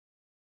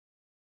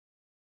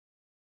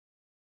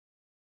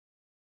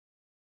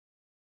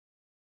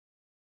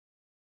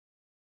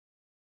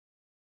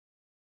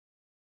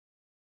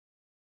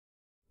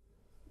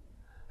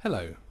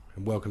Hello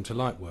and welcome to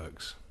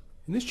Lightworks.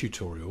 In this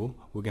tutorial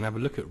we're going to have a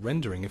look at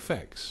rendering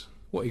effects,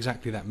 what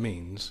exactly that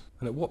means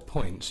and at what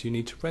points you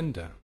need to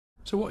render.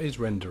 So what is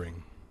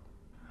rendering?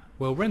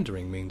 Well,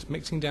 rendering means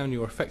mixing down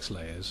your effects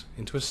layers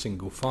into a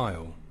single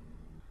file.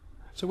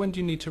 So when do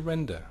you need to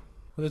render?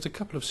 Well, there's a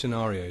couple of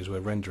scenarios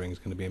where rendering is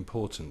going to be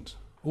important.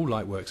 All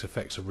Lightworks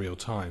effects are real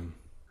time,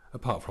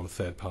 apart from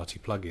third-party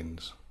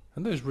plugins,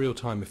 and those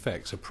real-time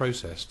effects are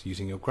processed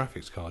using your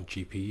graphics card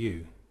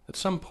GPU. At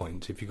some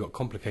point, if you've got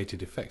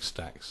complicated effect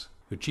stacks,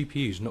 your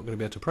GPU is not going to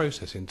be able to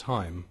process in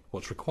time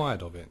what's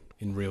required of it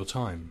in real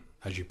time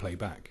as you play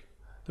back.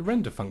 The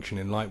render function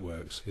in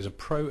Lightworks is a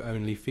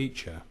pro-only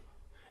feature.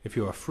 If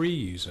you're a free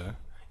user,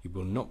 you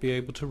will not be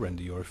able to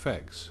render your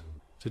effects.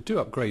 So do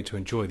upgrade to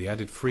enjoy the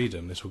added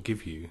freedom this will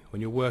give you when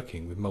you're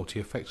working with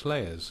multi-effects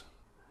layers.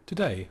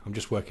 Today I'm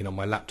just working on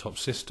my laptop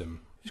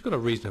system. It's got a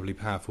reasonably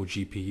powerful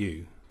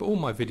GPU, but all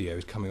my video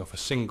is coming off a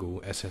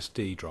single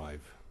SSD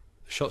drive.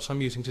 The shots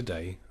I'm using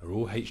today are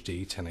all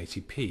HD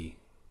 1080p.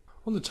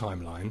 On the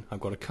timeline I've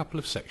got a couple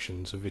of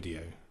sections of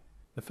video.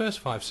 The first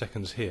 5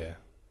 seconds here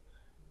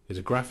is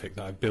a graphic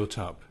that I've built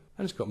up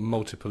and it's got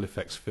multiple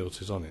effects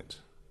filters on it.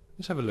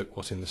 Let's have a look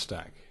what's in the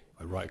stack.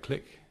 I right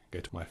click, go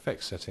to my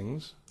effects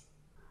settings.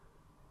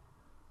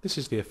 This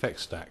is the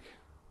effects stack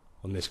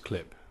on this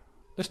clip.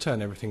 Let's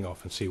turn everything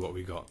off and see what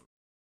we got.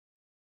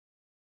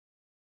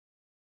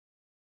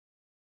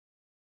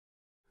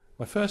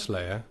 My first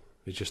layer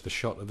is just the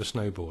shot of the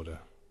snowboarder.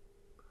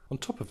 On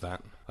top of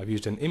that, I've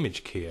used an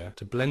image keyer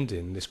to blend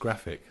in this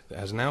graphic that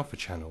has an alpha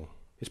channel.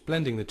 It's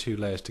blending the two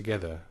layers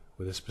together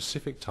with a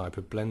specific type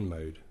of blend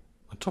mode.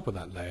 On top of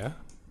that layer,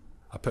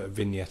 I put a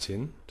vignette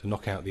in to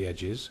knock out the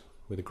edges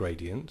with a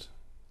gradient.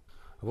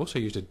 I've also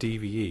used a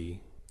DVE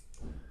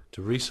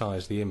to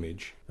resize the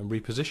image and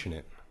reposition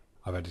it.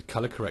 I've added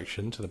color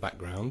correction to the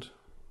background.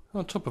 And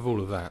on top of all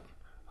of that,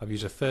 I've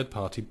used a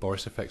third-party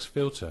Boris Effects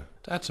filter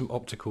to add some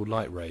optical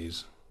light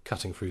rays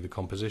cutting through the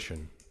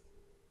composition.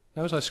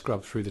 Now as I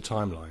scrub through the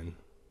timeline,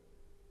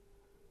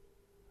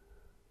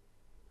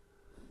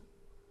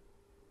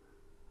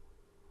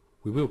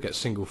 we will get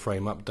single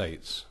frame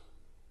updates.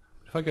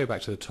 If I go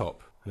back to the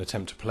top and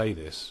attempt to play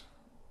this,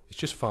 it's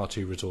just far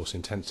too resource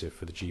intensive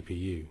for the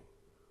GPU.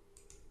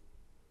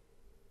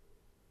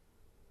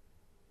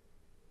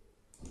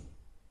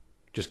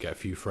 Just get a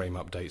few frame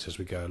updates as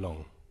we go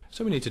along.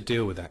 So we need to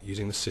deal with that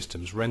using the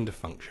system's render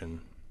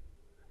function.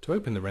 To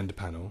open the render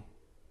panel,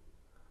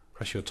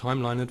 press your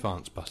Timeline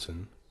Advance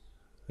button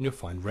and you'll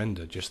find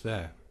Render just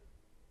there.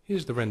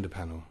 Here's the render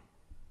panel.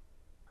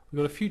 We've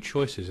got a few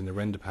choices in the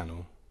render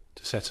panel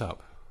to set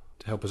up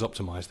to help us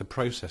optimize the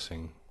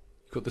processing.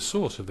 You've got the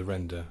source of the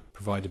render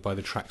provided by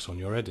the tracks on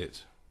your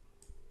edit.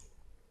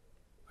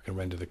 I can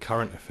render the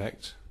current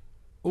effect,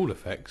 all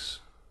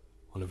effects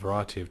on a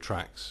variety of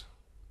tracks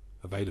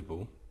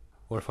available,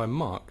 or if I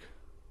mark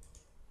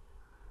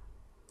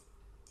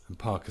and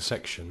park a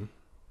section,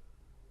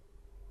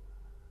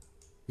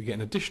 we get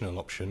an additional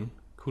option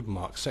called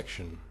Mark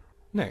Section.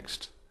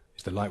 Next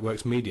is the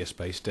Lightworks Media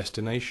Space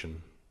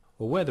destination,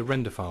 or where the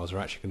render files are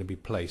actually going to be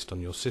placed on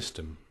your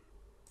system.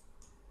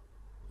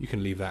 You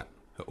can leave that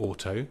at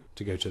auto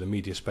to go to the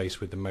media space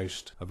with the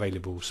most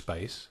available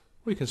space,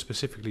 or you can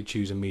specifically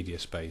choose a media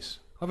space.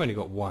 I've only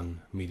got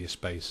one media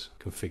space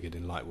configured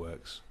in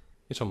Lightworks.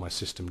 It's on my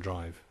system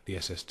drive, the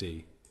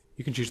SSD.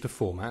 You can choose the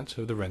format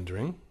of the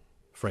rendering,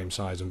 frame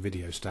size and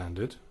video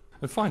standard,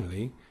 and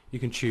finally you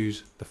can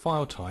choose the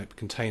file type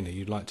container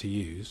you'd like to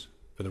use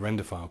for the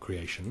render file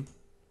creation,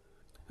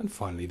 and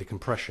finally the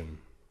compression,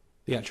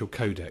 the actual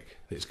codec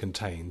that is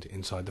contained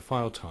inside the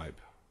file type.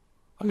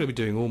 I'm going to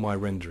be doing all my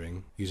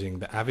rendering using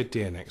the Avid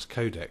DNX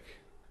codec.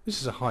 This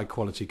is a high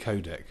quality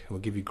codec and will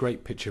give you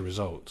great picture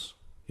results.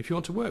 If you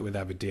want to work with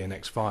Avid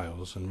DNX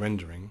files and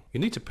rendering, you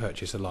need to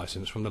purchase a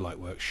license from the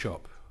Lightworks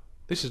shop.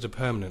 This is a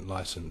permanent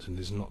license and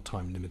is not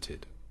time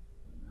limited.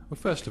 Well,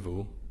 first of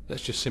all,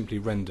 let's just simply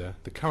render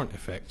the current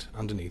effect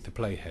underneath the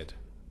playhead.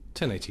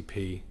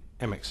 1080p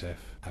MXF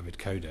Avid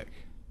codec.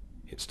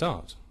 Hit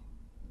start.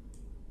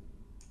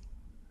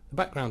 The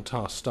background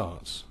task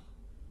starts,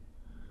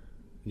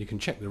 and you can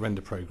check the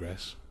render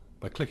progress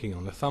by clicking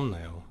on the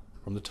thumbnail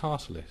from the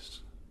task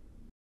list.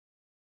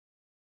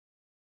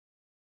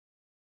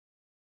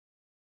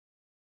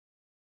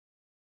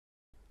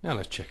 Now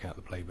let's check out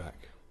the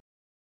playback.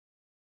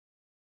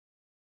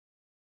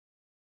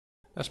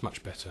 That's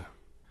much better.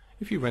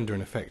 If you render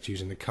an effect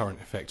using the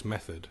current effect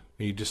method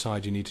and you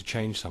decide you need to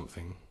change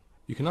something,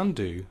 you can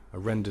undo a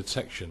rendered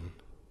section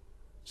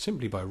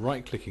simply by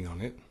right clicking on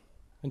it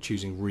and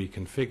choosing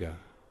Reconfigure.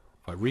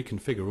 If I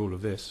reconfigure all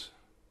of this,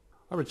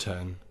 I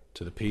return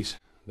to the piece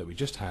that we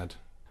just had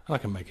and I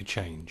can make a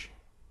change.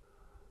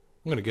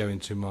 I'm going to go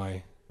into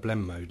my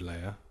blend mode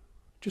layer,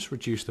 just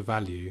reduce the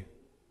value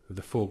of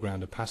the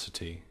foreground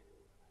opacity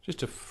just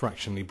to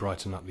fractionally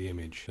brighten up the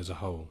image as a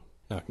whole.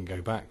 Now I can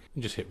go back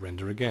and just hit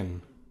render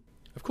again.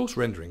 Of course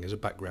rendering is a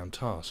background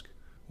task.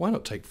 Why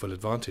not take full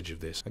advantage of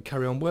this and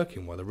carry on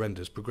working while the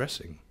render's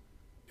progressing?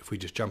 If we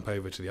just jump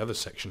over to the other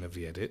section of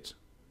the edit,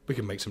 we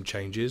can make some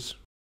changes,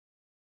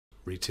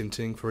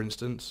 retinting for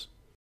instance,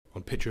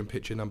 on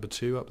picture-in-picture number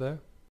 2 up there,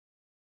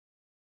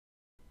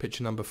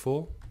 picture number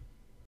 4,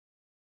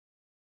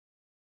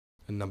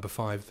 and number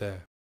 5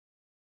 there.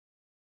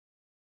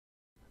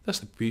 That's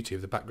the beauty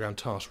of the background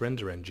task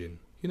render engine.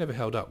 You never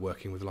held up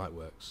working with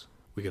Lightworks.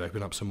 We could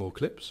open up some more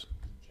clips,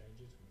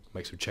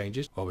 make some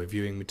changes while we're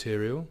viewing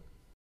material.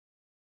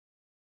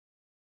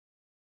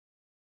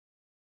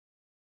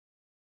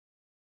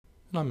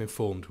 And I'm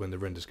informed when the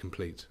render's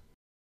complete.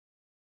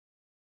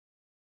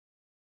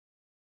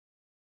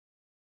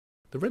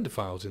 The render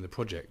files in the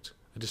project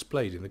are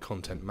displayed in the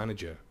Content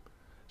Manager.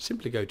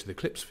 Simply go to the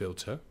Clips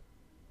filter,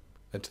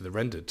 then to the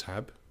Rendered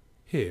tab.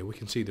 Here we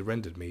can see the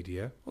rendered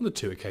media on the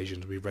 2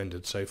 occasions we've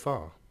rendered so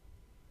far.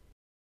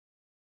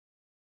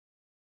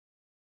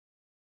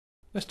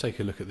 Let's take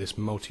a look at this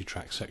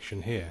multi-track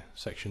section here,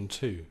 section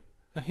 2.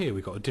 Now here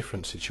we've got a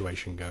different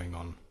situation going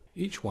on.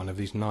 Each one of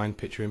these 9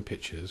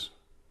 picture-in-pictures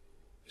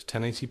is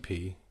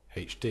 1080p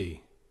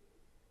HD.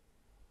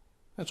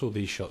 That's all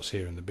these shots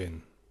here in the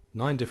bin.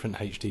 9 different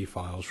HD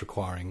files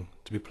requiring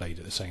to be played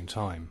at the same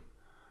time.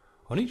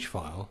 On each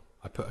file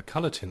I put a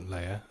colour tint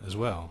layer as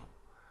well,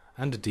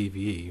 and a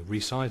DVE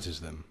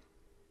resizes them.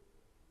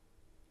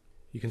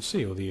 You can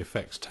see all the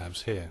effects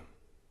tabs here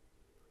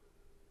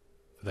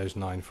for those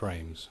 9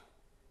 frames.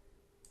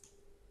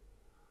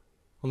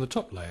 On the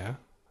top layer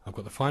I've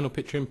got the final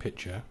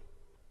picture-in-picture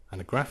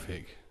and a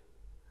graphic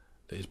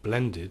that is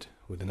blended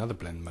with another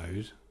blend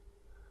mode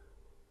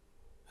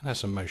and has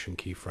some motion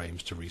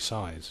keyframes to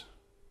resize.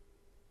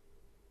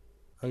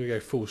 I'm going to go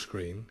full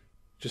screen.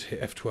 Just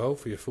hit F12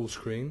 for your full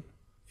screen.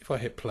 If I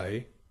hit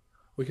play,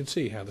 we can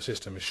see how the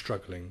system is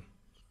struggling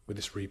with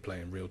this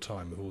replay in real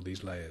time with all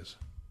these layers.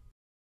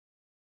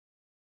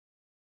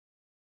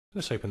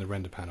 Let's open the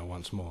render panel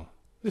once more.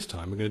 This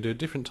time we're going to do a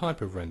different type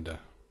of render.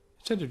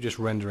 Instead of just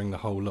rendering the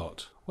whole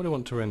lot, what I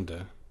want to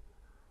render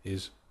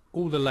is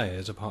all the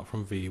layers apart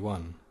from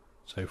V1.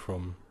 So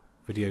from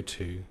video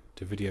 2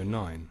 to video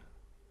 9.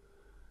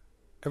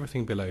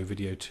 Everything below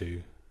video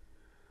 2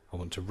 I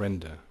want to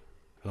render.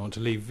 And I want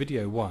to leave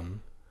video 1 and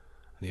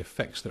the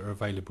effects that are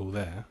available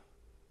there,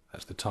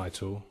 that's the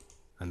title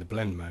and the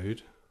blend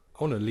mode,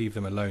 I want to leave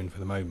them alone for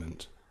the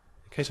moment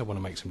in case I want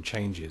to make some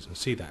changes and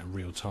see that in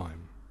real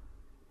time.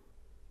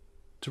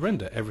 To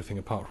render everything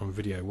apart from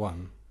video 1,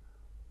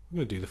 I'm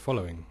going to do the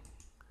following.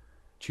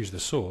 Choose the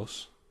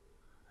source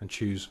and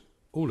choose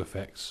all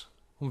effects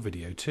on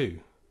video 2.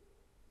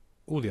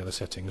 All the other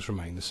settings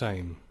remain the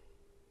same.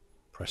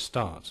 Press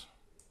start.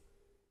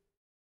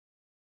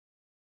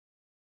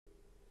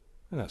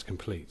 And that's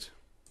complete.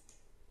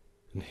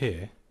 And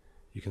here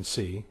you can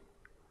see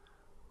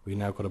we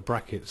now got a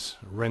brackets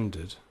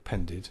rendered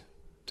appended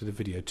to the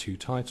video 2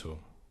 title.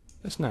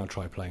 Let's now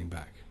try playing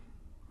back.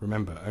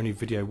 Remember, only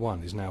video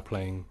 1 is now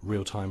playing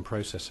real-time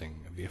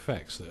processing of the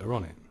effects that are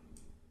on it.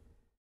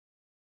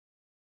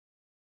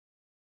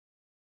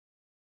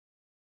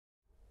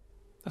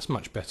 That's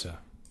much better.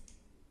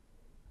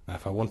 Now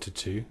if I wanted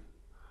to,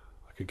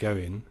 I could go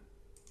in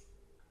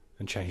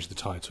and change the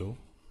title.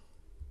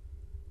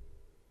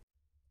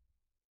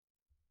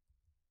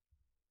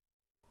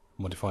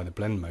 Modify the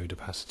blend mode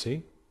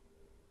opacity,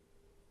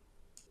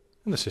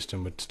 and the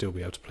system would still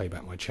be able to play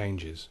back my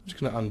changes. I'm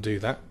just going to undo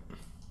that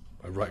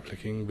by right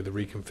clicking with the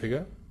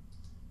reconfigure.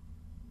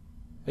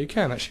 Now you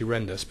can actually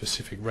render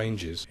specific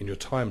ranges in your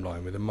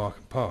timeline with a mark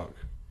and park.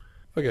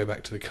 If I go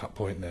back to the cut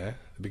point there,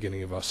 the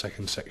beginning of our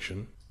second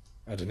section,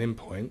 add an in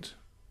point,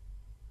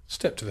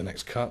 step to the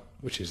next cut,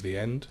 which is the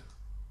end.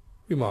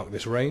 We mark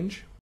this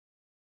range,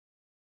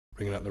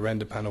 bringing up the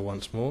render panel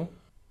once more,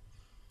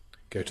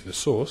 go to the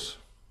source.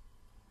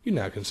 You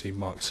now can see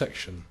marked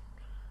section.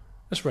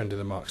 Let's render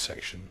the marked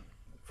section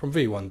from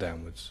V1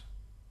 downwards.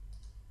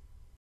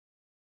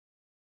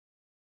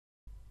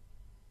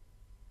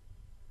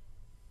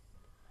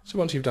 So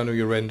once you've done all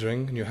your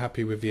rendering and you're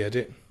happy with the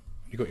edit,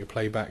 you've got your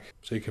playback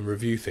so you can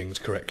review things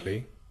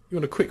correctly, you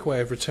want a quick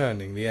way of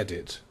returning the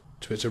edit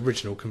to its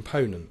original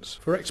components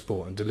for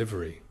export and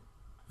delivery.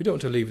 We don't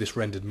want to leave this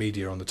rendered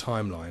media on the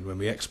timeline when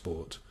we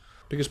export,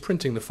 because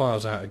printing the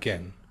files out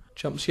again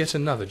jumps yet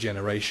another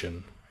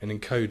generation in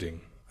encoding.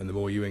 And the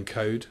more you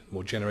encode, the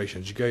more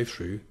generations you go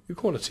through, your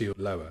quality will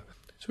lower.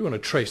 So we want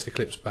to trace the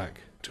clips back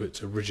to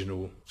its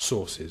original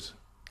sources.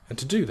 And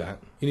to do that,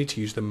 you need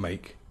to use the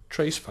Make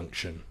Trace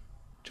function.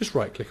 Just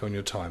right click on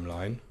your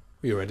timeline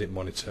or your edit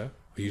monitor,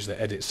 or use the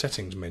Edit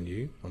Settings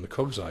menu on the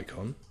cogs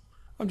icon.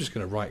 I'm just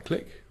going to right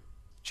click,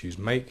 choose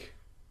Make,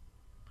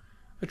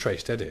 a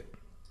Traced Edit.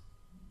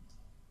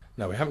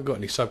 Now we haven't got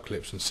any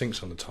subclips and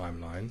syncs on the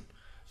timeline,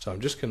 so I'm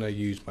just going to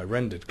use my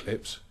rendered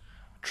clips,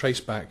 trace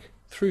back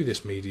through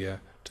this media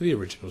to the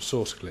original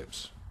source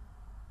clips.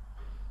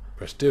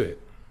 Press Do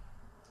It.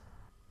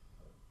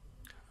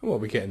 And what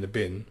we get in the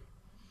bin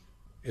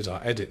is our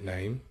edit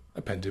name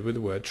appended with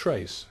the word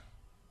trace.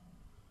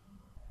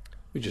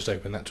 We just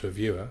open that to a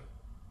viewer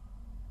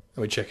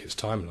and we check its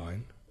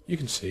timeline. You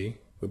can see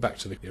we're back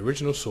to the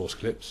original source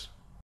clips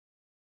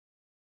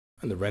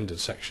and the rendered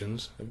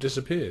sections have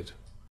disappeared.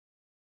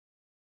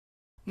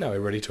 Now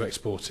we're ready to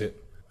export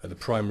it at the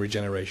primary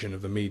generation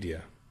of the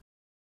media.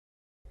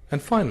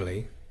 And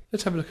finally,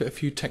 let's have a look at a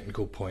few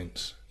technical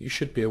points you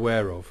should be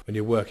aware of when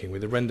you're working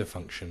with the render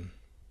function.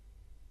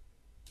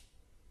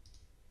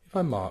 If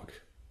I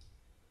mark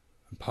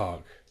and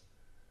park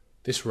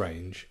this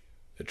range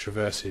that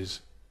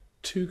traverses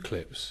 2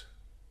 clips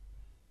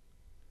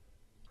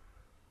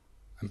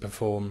and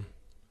perform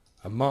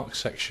a mark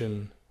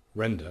section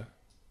render,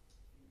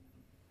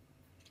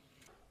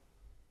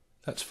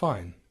 that's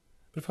fine.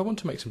 But if I want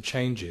to make some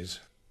changes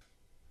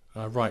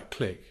and I right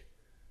click,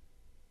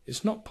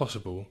 it's not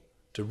possible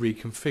to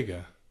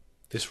reconfigure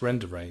this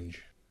render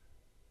range.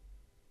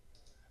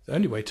 The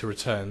only way to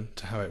return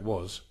to how it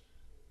was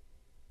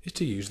is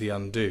to use the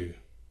undo.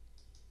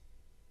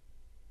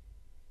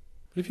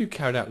 But if you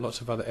carried out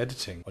lots of other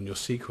editing on your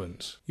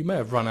sequence, you may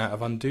have run out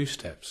of undo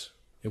steps,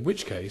 in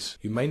which case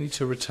you may need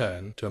to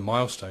return to a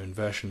milestone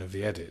version of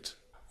the edit,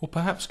 or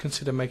perhaps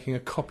consider making a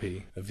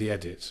copy of the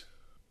edit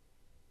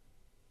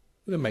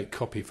with a make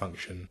copy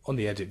function on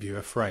the edit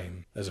viewer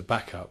frame as a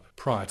backup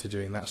prior to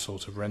doing that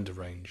sort of render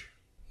range.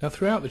 Now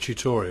throughout the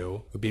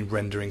tutorial we've been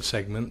rendering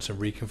segments and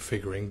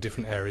reconfiguring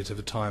different areas of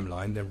the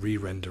timeline, then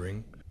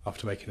re-rendering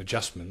after making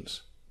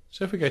adjustments.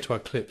 So if we go to our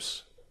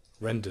clips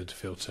rendered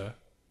filter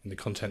in the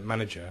content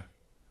manager,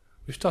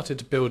 we've started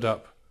to build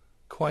up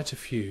quite a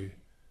few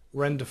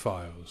render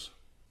files.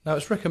 Now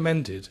it's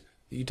recommended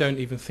that you don't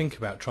even think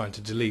about trying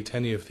to delete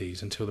any of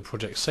these until the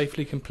project's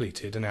safely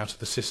completed and out of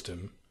the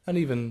system, and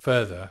even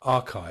further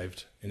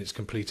archived in its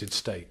completed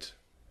state.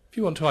 If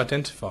you want to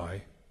identify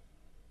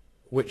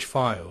which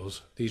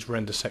files these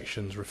render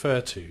sections refer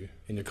to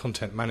in your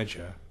content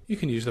manager, you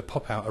can use the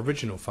pop-out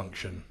original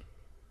function,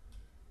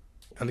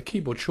 and the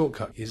keyboard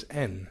shortcut is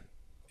N.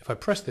 If I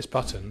press this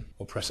button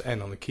or press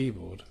N on the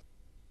keyboard,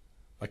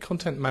 my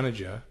content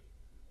manager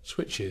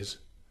switches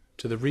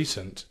to the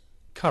recent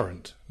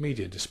current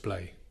media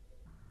display.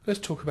 Let's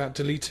talk about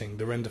deleting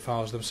the render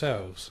files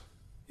themselves.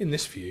 In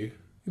this view,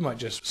 you might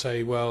just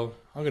say, well,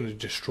 I'm going to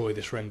destroy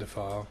this render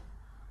file,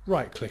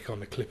 right click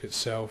on the clip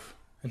itself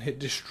and hit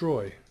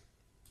destroy.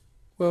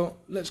 Well,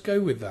 let's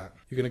go with that.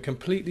 You're going to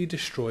completely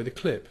destroy the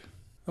clip,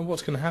 and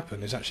what's going to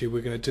happen is actually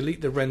we're going to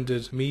delete the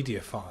rendered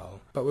media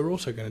file, but we're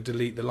also going to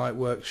delete the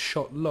Lightworks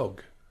shot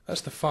log.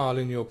 That's the file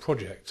in your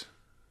project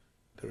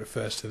that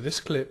refers to this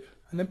clip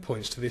and then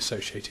points to the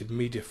associated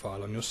media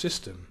file on your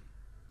system.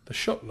 The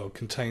shot log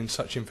contains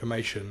such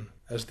information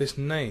as this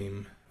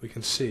name we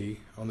can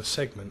see on the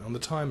segment on the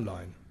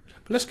timeline.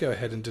 But let's go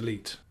ahead and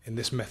delete in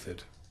this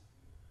method.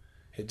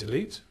 Hit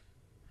delete,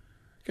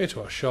 go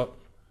to our shot.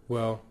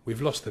 Well,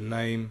 we've lost the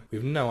name,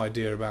 we've no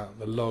idea about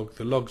the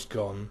log's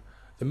gone,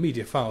 the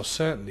media file's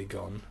certainly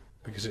gone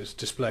because it's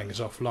displaying as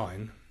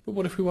offline. But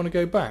what if we want to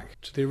go back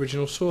to the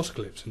original source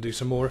clips and do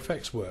some more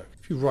effects work?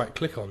 If you right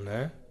click on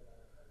there,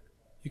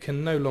 you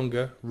can no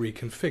longer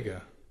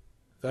reconfigure.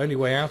 The only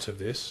way out of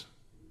this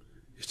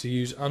is to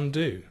use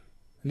undo.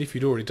 And if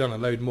you'd already done a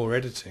load more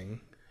editing,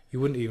 you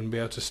wouldn't even be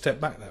able to step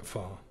back that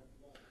far.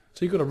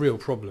 So you've got a real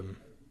problem.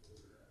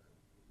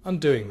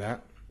 Undoing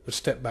that would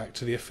step back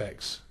to the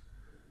effects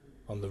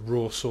on the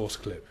raw source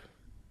clip.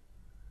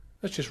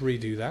 Let's just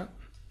redo that.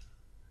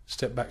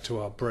 Step back to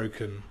our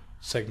broken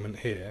segment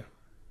here.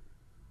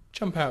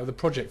 Jump out of the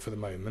project for the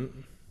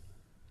moment.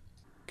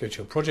 Go to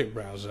your project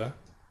browser.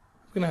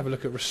 We're going to have a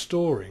look at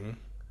restoring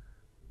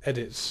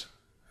edits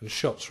and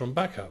shots from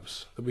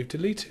backups that we've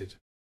deleted.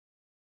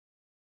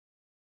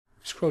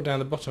 Scroll down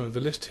the bottom of the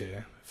list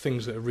here,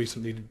 things that have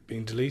recently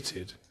been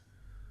deleted.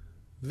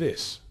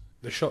 This,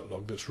 the shot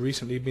log that's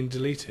recently been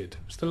deleted,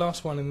 it's the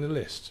last one in the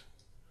list.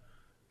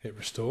 Hit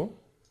restore.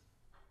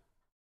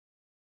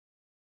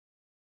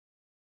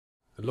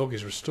 The log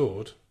is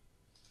restored,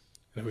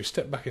 and if we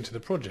step back into the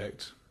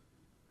project,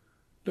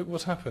 look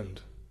what's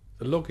happened.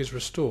 The log is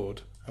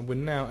restored and we're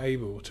now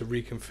able to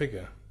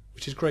reconfigure,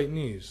 which is great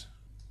news.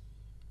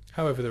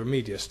 However, the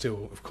media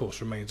still of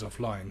course remains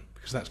offline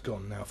because that's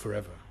gone now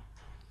forever.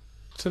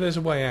 So there's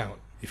a way out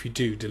if you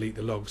do delete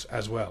the logs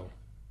as well.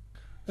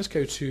 Let's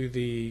go to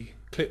the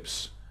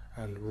clips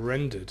and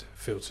rendered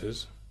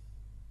filters.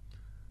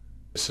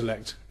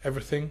 Select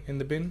everything in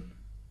the bin.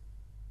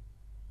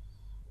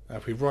 Now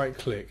if we right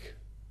click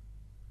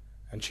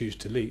and choose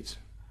delete,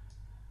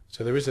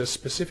 so there is a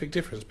specific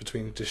difference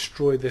between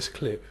destroy this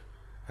clip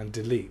and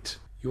delete.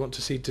 You want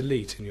to see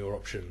delete in your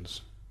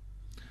options.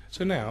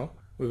 So now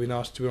we've been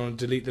asked, do we want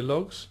to delete the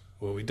logs?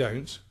 Well, we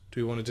don't. Do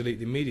we want to delete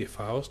the media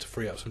files to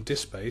free up some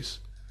disk space?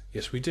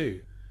 Yes, we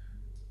do.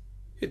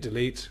 Hit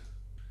delete.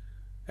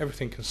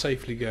 Everything can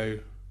safely go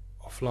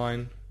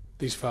offline.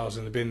 These files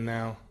in the bin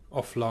now,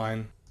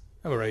 offline,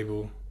 and we're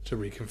able to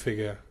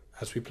reconfigure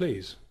as we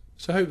please.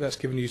 So I hope that's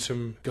given you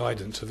some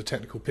guidance of the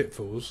technical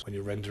pitfalls when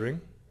you're rendering.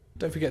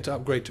 Don't forget to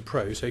upgrade to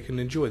Pro so you can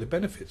enjoy the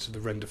benefits of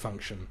the render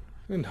function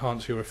and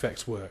enhance your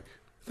effects work.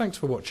 Thanks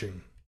for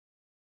watching.